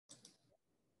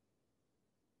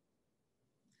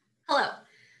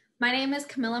My name is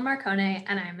Camilla Marcone,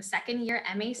 and I'm a second-year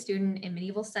MA student in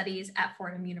Medieval Studies at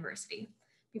Fordham University.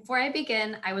 Before I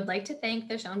begin, I would like to thank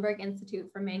the Schoenberg Institute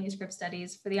for Manuscript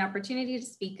Studies for the opportunity to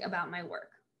speak about my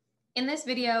work. In this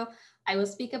video, I will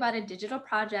speak about a digital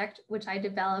project which I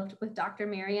developed with Dr.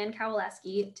 Marianne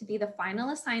Kowaleski to be the final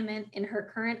assignment in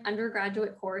her current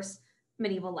undergraduate course,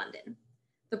 Medieval London.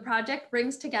 The project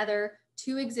brings together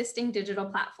two existing digital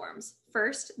platforms.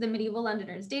 First, the Medieval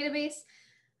Londoners database,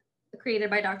 created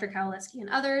by Dr. Kowaleski and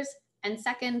others, and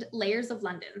second, Layers of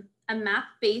London, a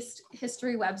map-based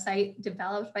history website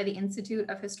developed by the Institute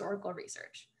of Historical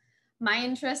Research. My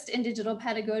interest in digital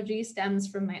pedagogy stems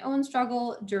from my own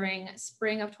struggle during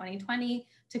spring of 2020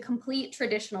 to complete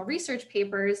traditional research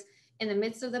papers in the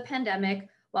midst of the pandemic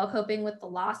while coping with the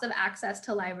loss of access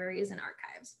to libraries and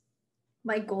archives.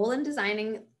 My goal in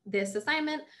designing this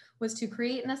assignment was to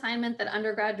create an assignment that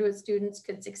undergraduate students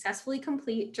could successfully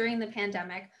complete during the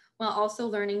pandemic while also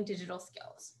learning digital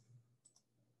skills.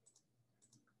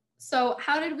 So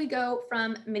how did we go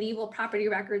from medieval property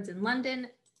records in London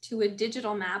to a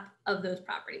digital map of those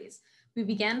properties? We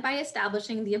began by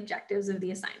establishing the objectives of the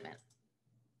assignment.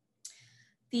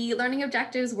 The learning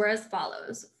objectives were as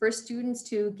follows: for students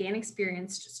to gain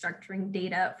experience structuring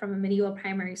data from a medieval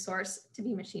primary source to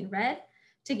be machine read,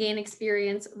 to gain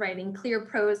experience writing clear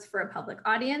prose for a public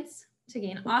audience, to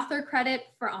gain author credit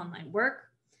for online work,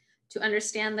 to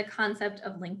understand the concept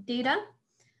of linked data,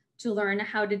 to learn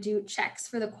how to do checks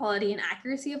for the quality and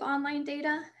accuracy of online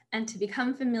data, and to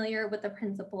become familiar with the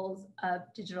principles of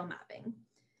digital mapping.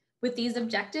 With these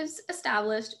objectives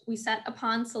established, we set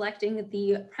upon selecting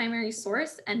the primary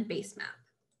source and base map.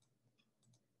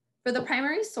 For the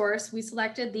primary source, we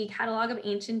selected the Catalog of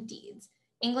Ancient Deeds,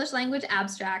 English language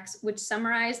abstracts, which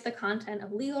summarize the content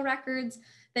of legal records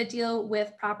that deal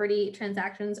with property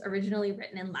transactions originally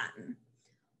written in Latin.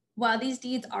 While these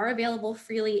deeds are available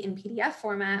freely in PDF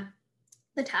format,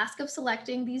 the task of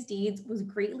selecting these deeds was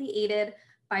greatly aided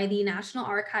by the National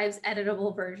Archives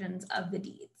editable versions of the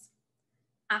deeds.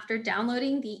 After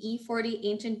downloading the E40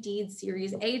 Ancient Deeds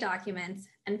Series A documents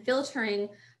and filtering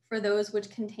for those which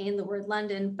contain the word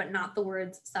London, but not the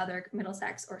words Southwark,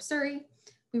 Middlesex, or Surrey,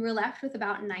 we were left with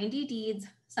about 90 deeds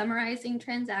summarizing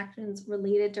transactions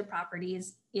related to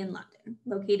properties in London,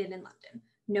 located in London.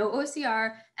 No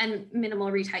OCR and minimal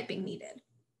retyping needed.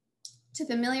 To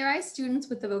familiarize students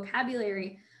with the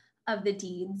vocabulary of the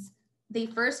deeds, they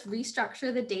first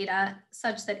restructure the data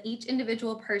such that each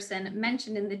individual person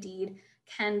mentioned in the deed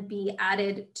can be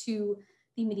added to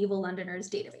the Medieval Londoners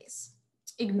database,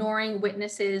 ignoring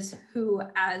witnesses who,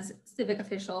 as civic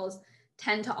officials,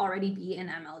 tend to already be in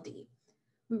MLD.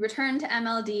 We return to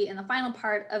MLD in the final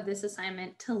part of this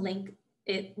assignment to link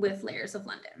it with Layers of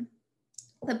London.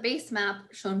 The base map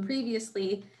shown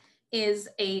previously is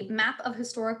a map of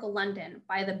historical London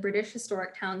by the British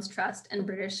Historic Towns Trust and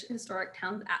British Historic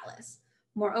Towns Atlas.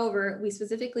 Moreover, we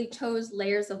specifically chose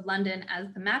Layers of London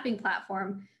as the mapping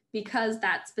platform because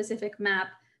that specific map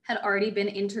had already been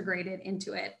integrated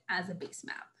into it as a base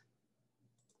map.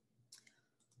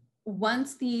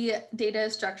 Once the data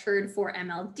is structured for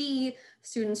MLD,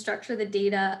 students structure the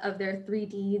data of their 3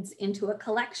 deeds into a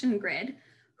collection grid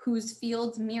whose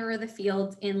fields mirror the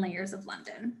fields in Layers of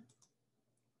London.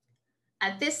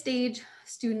 At this stage,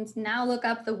 students now look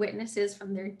up the witnesses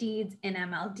from their deeds in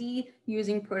MLD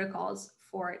using protocols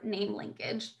for name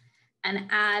linkage and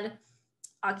add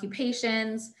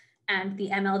occupations and the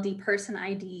MLD person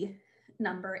ID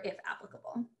number if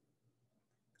applicable.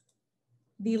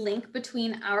 The link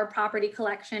between our property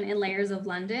collection in Layers of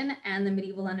London and the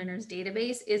Medieval Londoners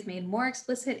database is made more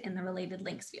explicit in the related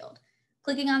links field.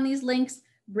 Clicking on these links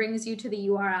brings you to the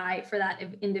URI for that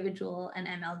individual and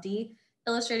MLD,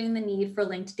 illustrating the need for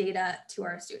linked data to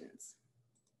our students.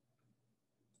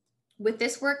 With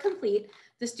this work complete,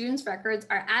 the students' records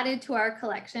are added to our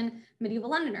collection, Medieval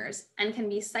Londoners, and can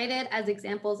be cited as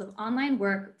examples of online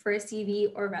work for a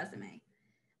CV or resume.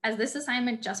 As this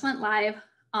assignment just went live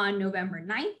on November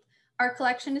 9th, our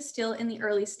collection is still in the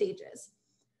early stages.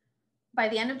 By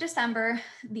the end of December,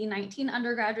 the 19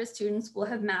 undergraduate students will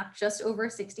have mapped just over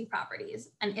 60 properties.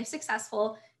 And if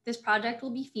successful, this project will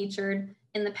be featured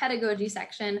in the Pedagogy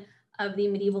section of the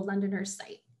Medieval Londoners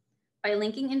site. By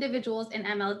linking individuals in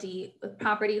MLD with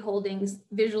property holdings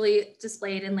visually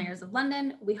displayed in Layers of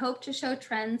London, we hope to show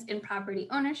trends in property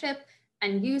ownership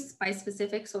and use by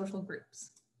specific social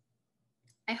groups.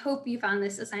 I hope you found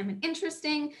this assignment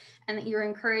interesting and that you're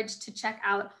encouraged to check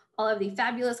out all of the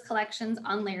fabulous collections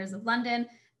on Layers of London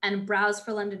and browse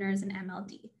for Londoners in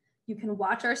MLD. You can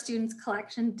watch our students'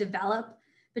 collection develop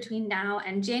between now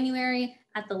and January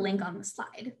at the link on the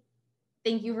slide.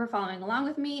 Thank you for following along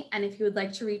with me. And if you would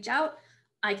like to reach out,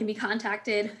 I can be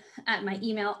contacted at my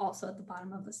email, also at the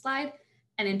bottom of the slide,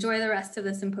 and enjoy the rest of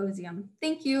the symposium.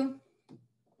 Thank you.